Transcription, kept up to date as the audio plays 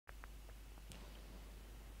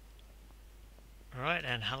Right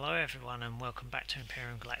then, hello everyone and welcome back to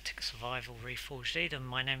Empyrion Galactic Survival Reforged Eden.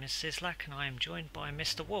 My name is Sislak and I am joined by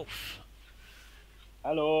Mr. Wolfe.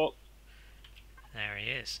 Hello. There he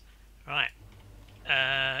is. Right,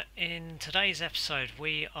 in today's episode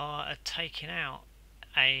we are taking out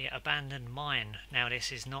a abandoned mine. Now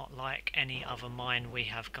this is not like any other mine we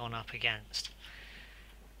have gone up against.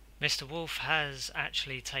 Mr. Wolfe has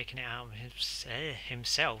actually taken it out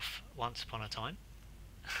himself once upon a time.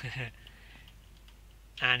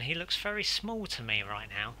 And he looks very small to me right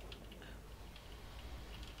now.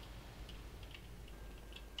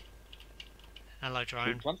 Hello,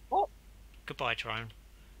 drone. Transport? Goodbye, drone.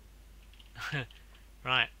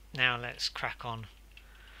 Right, now let's crack on.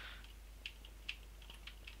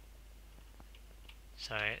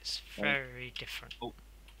 So it's very different. Oh.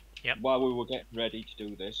 Yep. While we were getting ready to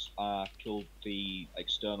do this, I killed the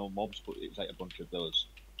external mobs, but it was like a bunch of those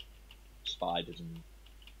spiders and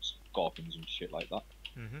scorpions and shit like that.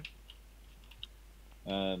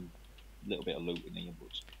 Little bit of loot in here, but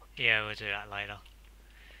yeah, we'll do that later.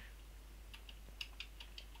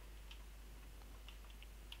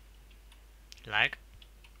 Lag.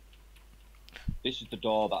 This is the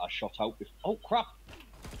door that I shot out before. Oh crap!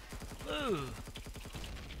 Ooh.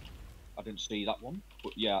 I didn't see that one,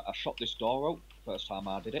 but yeah, I shot this door out first time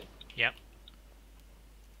I did it. Yep.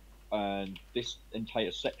 And this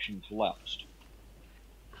entire section collapsed.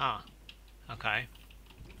 Huh. Okay.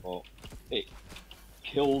 But it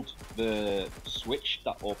killed the switch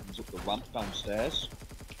that opens up the ramp downstairs.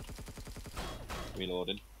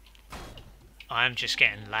 Reloading. I'm just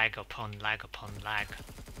getting lag upon lag upon lag.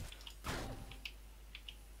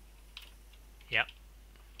 Yep.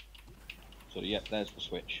 So yeah, there's the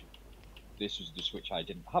switch. This is the switch I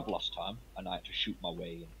didn't have last time, and I had to shoot my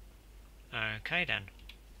way in. Okay then.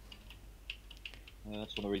 I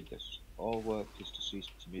just want to read this. All work is to cease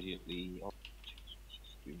immediately. Oh, Jesus.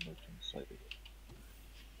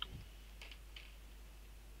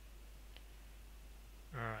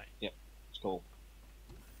 Alright. Yep, it's cool.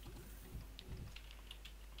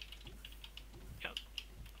 Yep.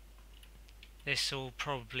 This will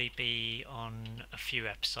probably be on a few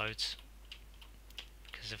episodes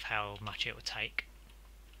because of how much it will take.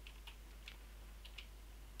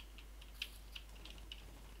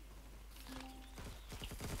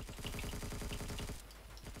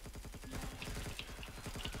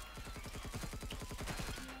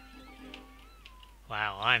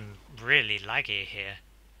 Wow, I'm really laggy here.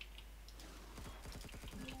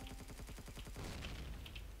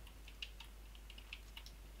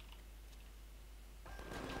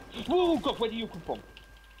 Oh god, where do you come from?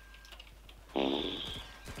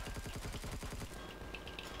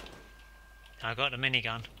 I got the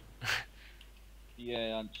minigun.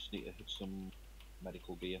 Yeah, I just need to hit some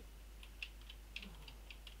medical gear.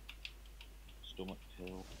 Stomach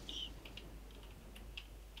pills.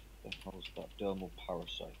 The hell is that dermal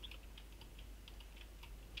parasite?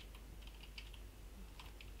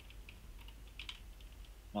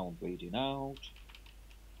 Now I'm bleeding out.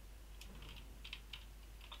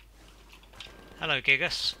 Hello,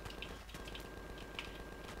 Gigas.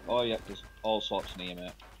 Oh yeah, there's all sorts near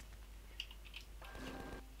me.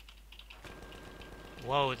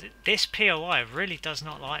 Whoa, this POI really does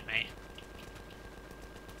not like me.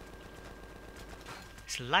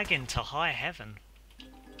 It's lagging to high heaven.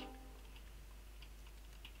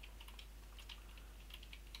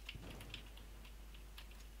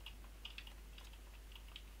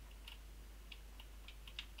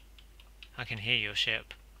 I can hear your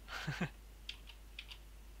ship.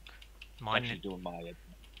 Actually doing my head.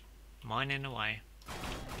 Mining away.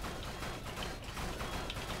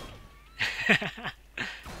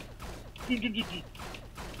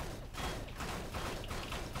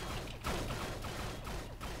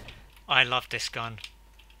 I love this gun.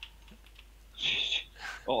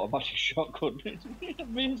 Automatic shotgun. It's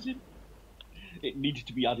amazing. It needs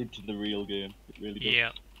to be added to the real game. It really does.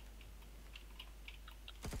 Yeah.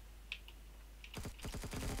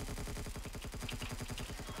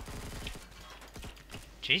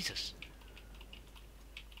 Jesus.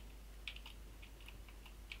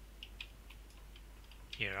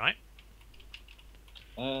 You alright?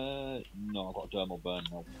 No, I've got a dermal burn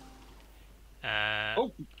now.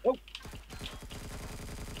 Oh.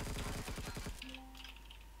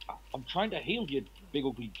 I'm trying to heal you, big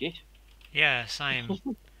ugly git. Yeah, same.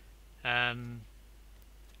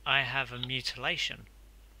 I have a mutilation.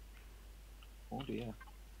 Oh dear.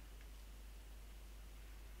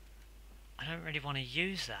 I don't really want to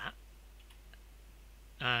use that.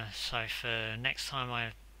 So for next time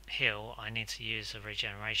I heal, I need to use a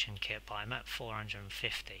regeneration kit, but I'm at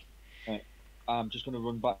 450. Right. I'm just going to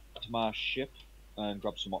run back to my ship and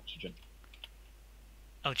grab some oxygen.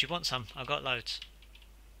 Oh, do you want some? I've got loads.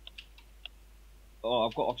 Oh,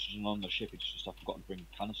 I've got oxygen on the ship, it's just I forgot to bring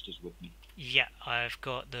canisters with me. Yeah, I've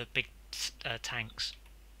got the big tanks.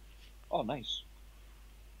 Oh, nice.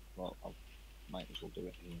 Well, I might as well do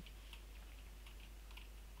it here.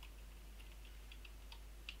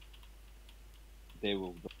 They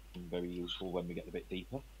will become very useful when we get a bit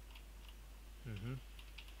deeper. Mm-hmm.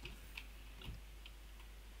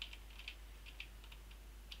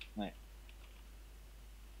 Right.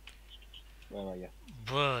 Where are you?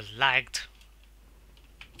 Whoa, lagged.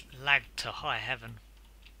 Lagged to high heaven.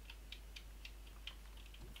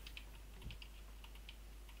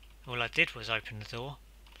 All I did was open the door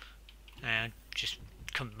and just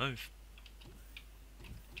couldn't move.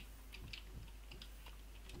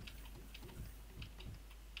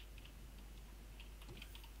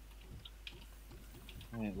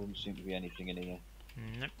 There wouldn't seem to be anything in here.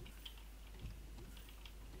 Nope.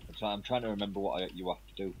 So I'm trying to remember what you have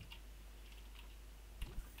to do.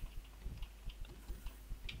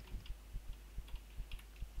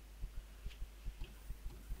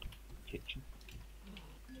 Kitchen.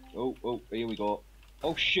 Oh, here we go.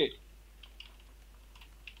 Oh shit!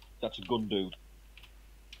 That's a gun dude.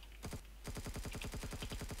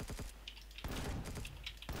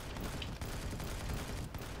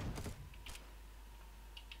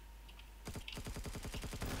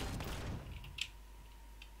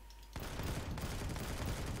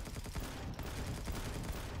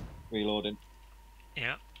 Reloading.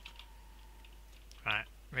 Yep. Right,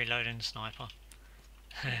 reloading the sniper.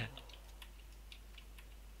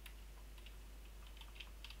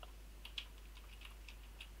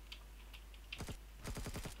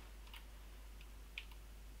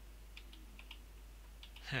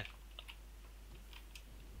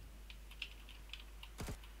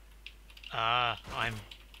 I'm...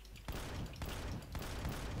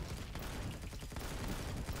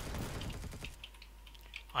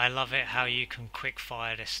 I love it how you can quick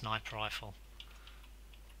fire this sniper rifle.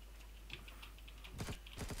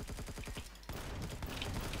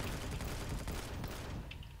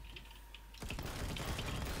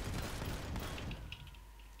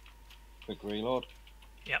 Quick reload.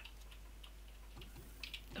 Yep.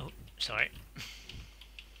 Oh, sorry.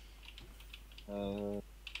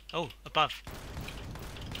 Oh, above.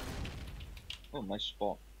 Oh, nice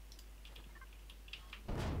spot.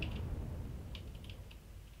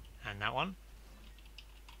 And that one.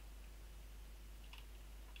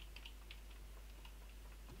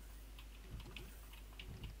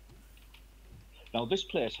 Now this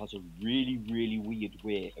place has a really weird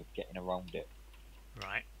way of getting around it.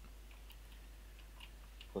 Right.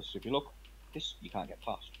 Because if you look, this you can't get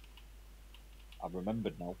past. I've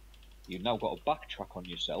remembered now. You've now got to backtrack on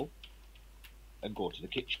yourself and go to the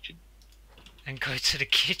kitchen. And go to the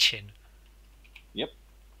kitchen. Yep.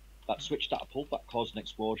 That switch that I pulled, that caused an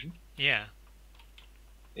explosion. Yeah.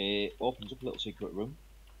 It opens up a little secret room.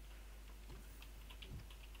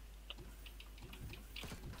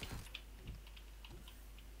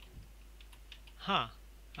 Huh.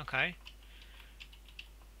 Okay.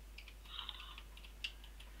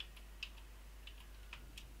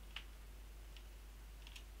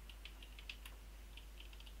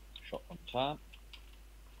 Shot on time.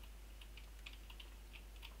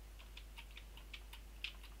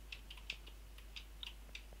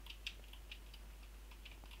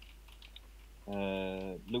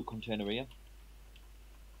 Loot container here.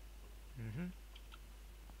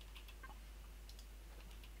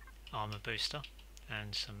 Armor booster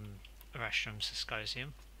and some Erastrum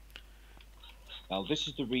Syscosium. Now this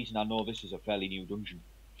is the reason I know this is a fairly new dungeon.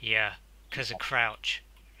 Yeah, because of crouch.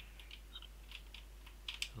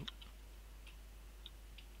 Ooh.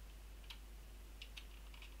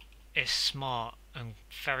 It's smart and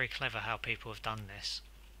very clever how people have done this.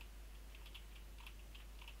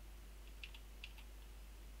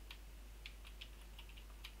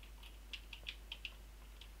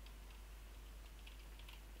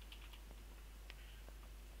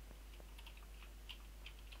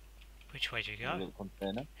 Which way do you go? Little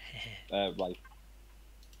container. Right.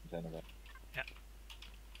 Container right. Yep.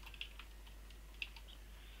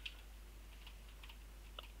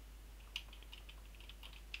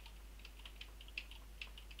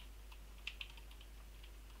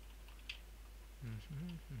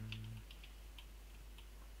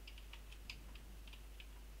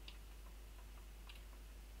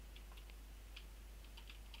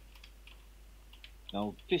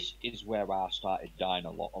 Now this is where I started dying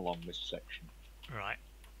a lot along this section. Right.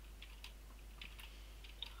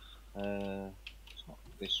 It's not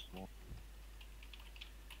this one.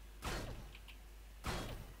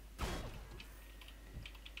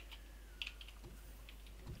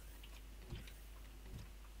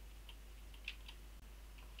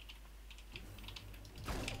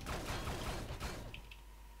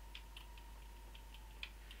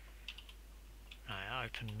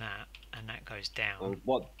 open that, and that goes down. So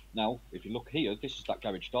what now? If you look here, this is that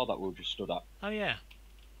garage door that we just stood at. Oh yeah.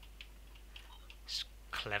 It's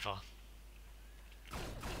clever.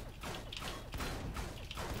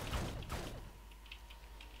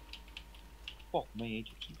 Fuck me, he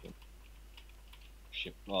took something.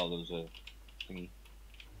 Shit. Oh, there was a thingy.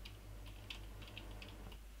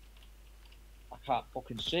 I can't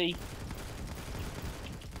fucking see.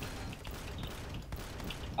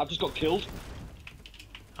 I've just got killed.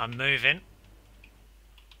 I'm moving.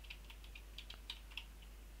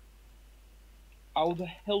 How the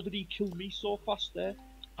hell did he kill me so fast there?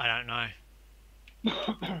 I don't know.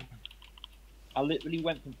 I literally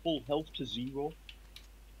went from full health to 0.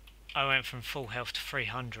 I went from full health to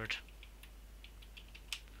 300.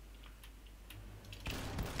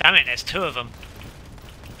 Damn it, there's 2 of them.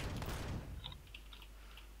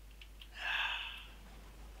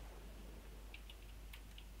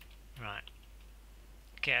 Right.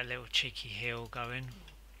 Get a little cheeky heal going.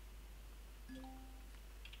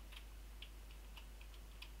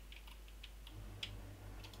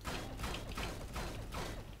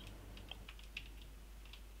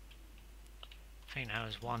 I think that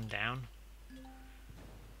was 1 down.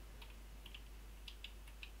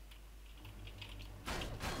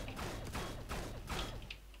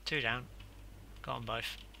 Two down. Got them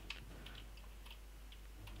both.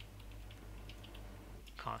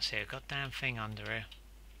 Can't see a goddamn thing under here.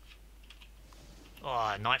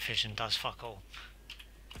 Oh, night vision does fuck all.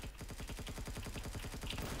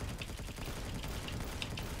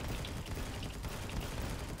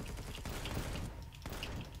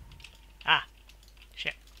 Ah!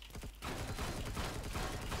 Shit.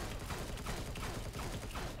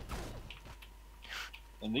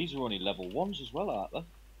 And these are only level 1s as well, aren't they?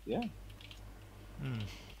 Yeah. Hmm.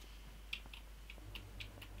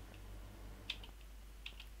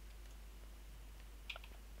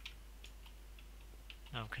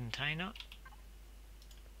 No container.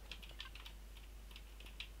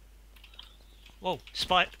 Whoa,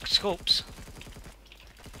 scorps.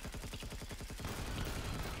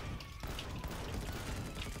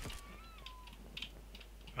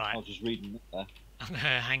 Right. I was just reading it there. I'm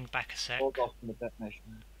gonna hang back a sec. Hold off on the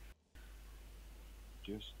detonation.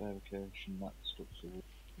 Just verification that stuff so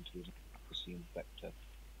into the scene vector.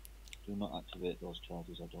 Do not activate those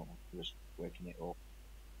charges, I don't want to risk waking it up.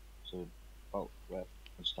 So, about where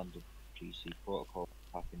standard GC protocol,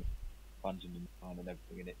 packing, abandoning the mine and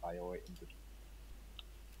everything in it by 0800.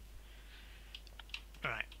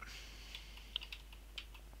 Right.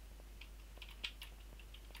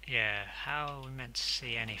 Yeah, how are we meant to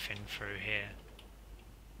see anything through here?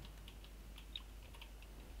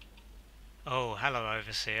 Oh, hello,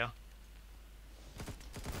 Overseer.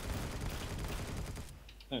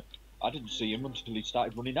 I didn't see him until he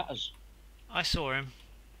started running at us. I saw him.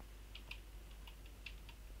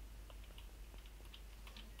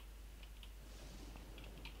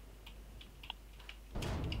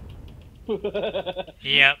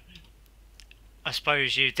 Yep. I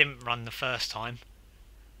suppose you didn't run the first time.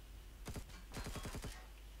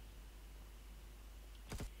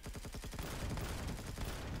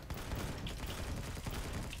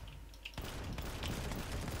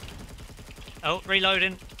 Oh,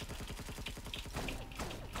 reloading.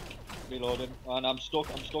 Reloading. And I'm stuck.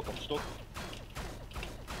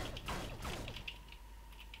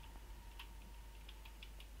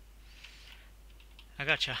 I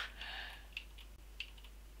gotcha.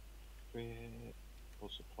 Full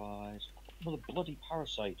supplies. Another bloody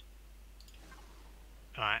parasite.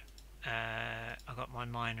 Right. I got my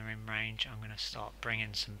miner in range. I'm going to start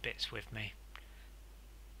bringing some bits with me.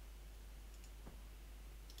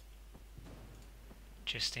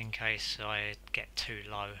 Just in case I get too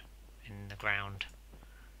low in the ground.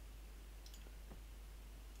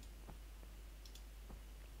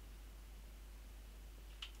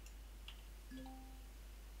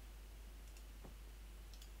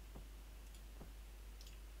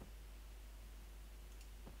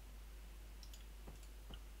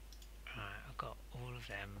 Right, I've got all of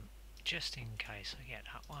them just in case I get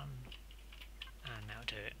that one, and that'll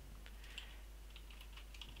do it.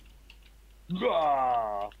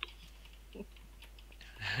 Oh,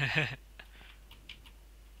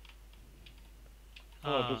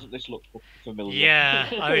 doesn't this look familiar? Yeah,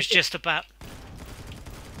 I was just about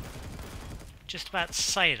to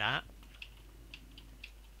say that.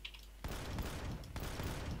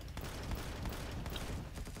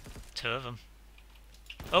 Two of them.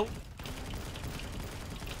 Oh,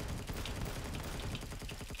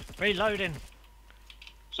 reloading.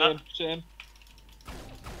 Same.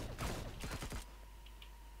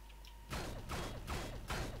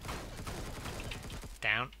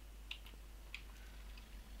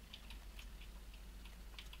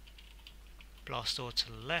 blast door to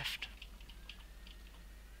the left.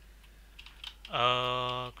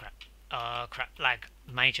 Oh crap. Oh crap. Lag.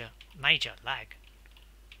 Major lag.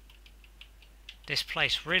 This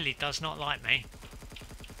place really does not like me.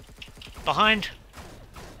 Behind!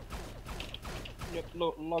 Yep,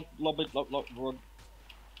 lob, run.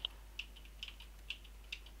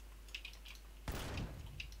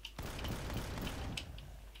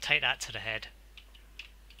 Take that to the head.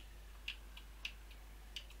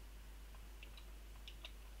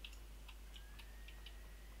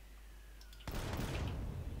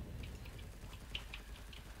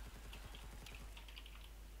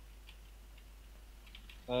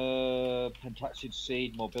 Pentaxid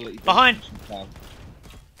seed, mobility. Behind!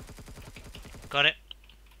 Got it.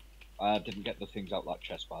 I didn't get the things out that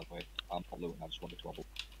chest, by the way. I'm not looting, I just wanted to have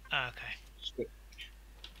a Okay. switch.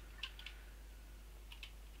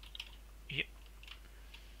 Yep.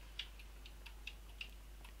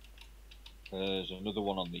 There's another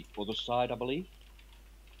one on the other side, I believe.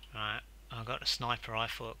 Right. I got a sniper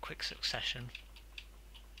rifle at quick succession.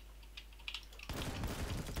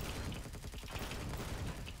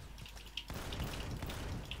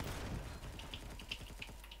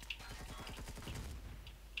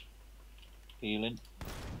 Healing.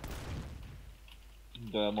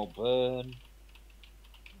 Dermal burn.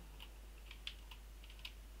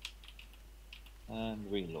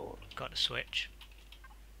 And reload. Got the switch.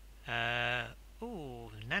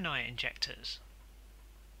 Ooh, nanite injectors.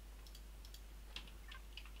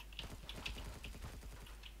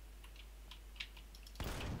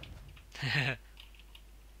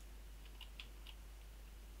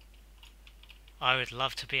 I would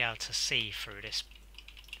love to be able to see through this.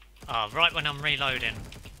 Ah, right when I'm reloading.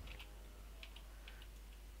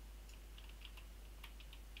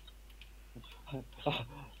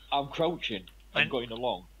 I'm crouching. I'm When- going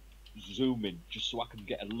along, zooming, just so I can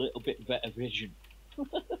get a little bit better vision.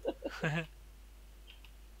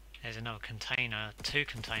 There's another container, 2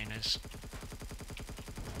 containers.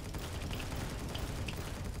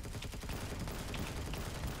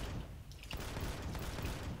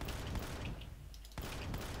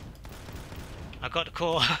 I got the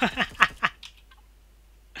core.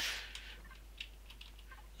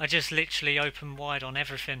 I just literally opened wide on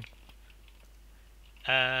everything.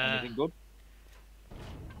 Anything good?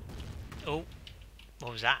 Oh,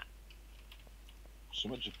 what was that?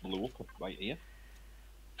 Something just blew up right here.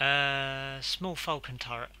 Small Falcon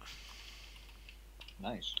turret.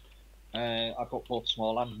 Nice. I've got both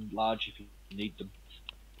small and large if you need them.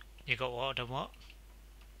 You got what and what?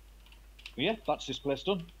 But yeah, that's this place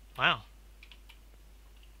done. Wow.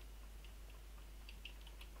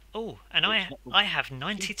 Oh, and It's I have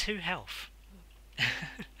 92 health. It's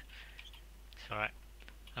alright.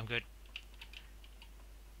 I'm good.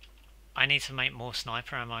 I need to make more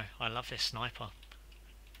sniper ammo. I love this sniper.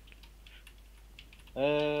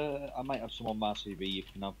 I might have some on my CV you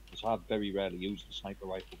can have, because I've very rarely used the sniper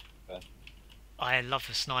rifle. I love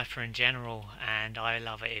the sniper in general, and I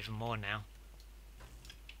love it even more now.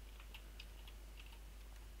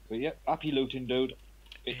 But yeah, happy looting, dude.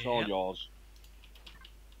 It's all Yep. yours.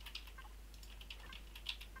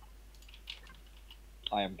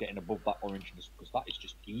 I am getting above that orangeness because that is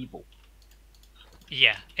just evil.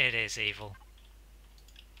 Yeah, it is evil.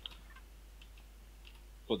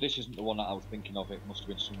 But this isn't the one that I was thinking of. It must have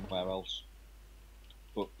been somewhere else.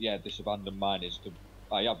 But yeah, this abandoned mine is the.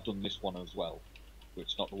 I have done this one as well, but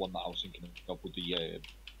it's not the one that I was thinking of with the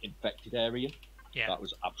infected area. Yeah. That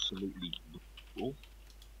was absolutely cool.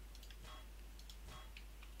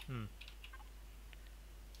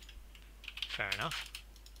 Fair enough.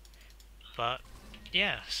 But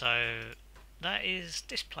yeah, so that is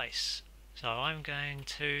this place. So I'm going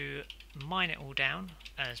to mine it all down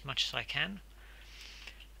as much as I can,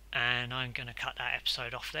 and I'm going to cut that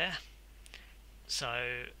episode off there.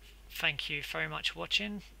 So thank you very much for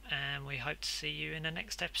watching, and we hope to see you in the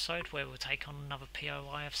next episode where we'll take on another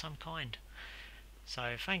POI of some kind.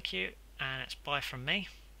 So thank you, and it's bye from me.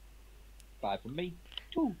 Bye from me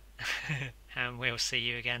too. And we'll see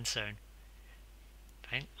you again soon.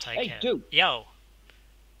 Take Hey, care. dude. Yo!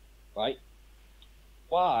 Right?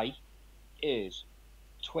 Why is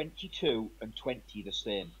 22 and 20 the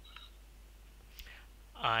same?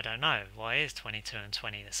 I don't know. Why is 22 and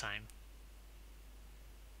 20 the same?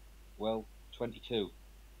 Well, 22.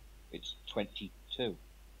 It's 22.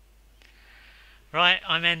 Right,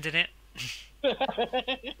 I'm ending it.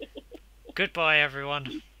 Goodbye,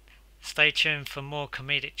 everyone. Stay tuned for more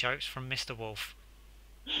comedic jokes from Mr. Wolfe.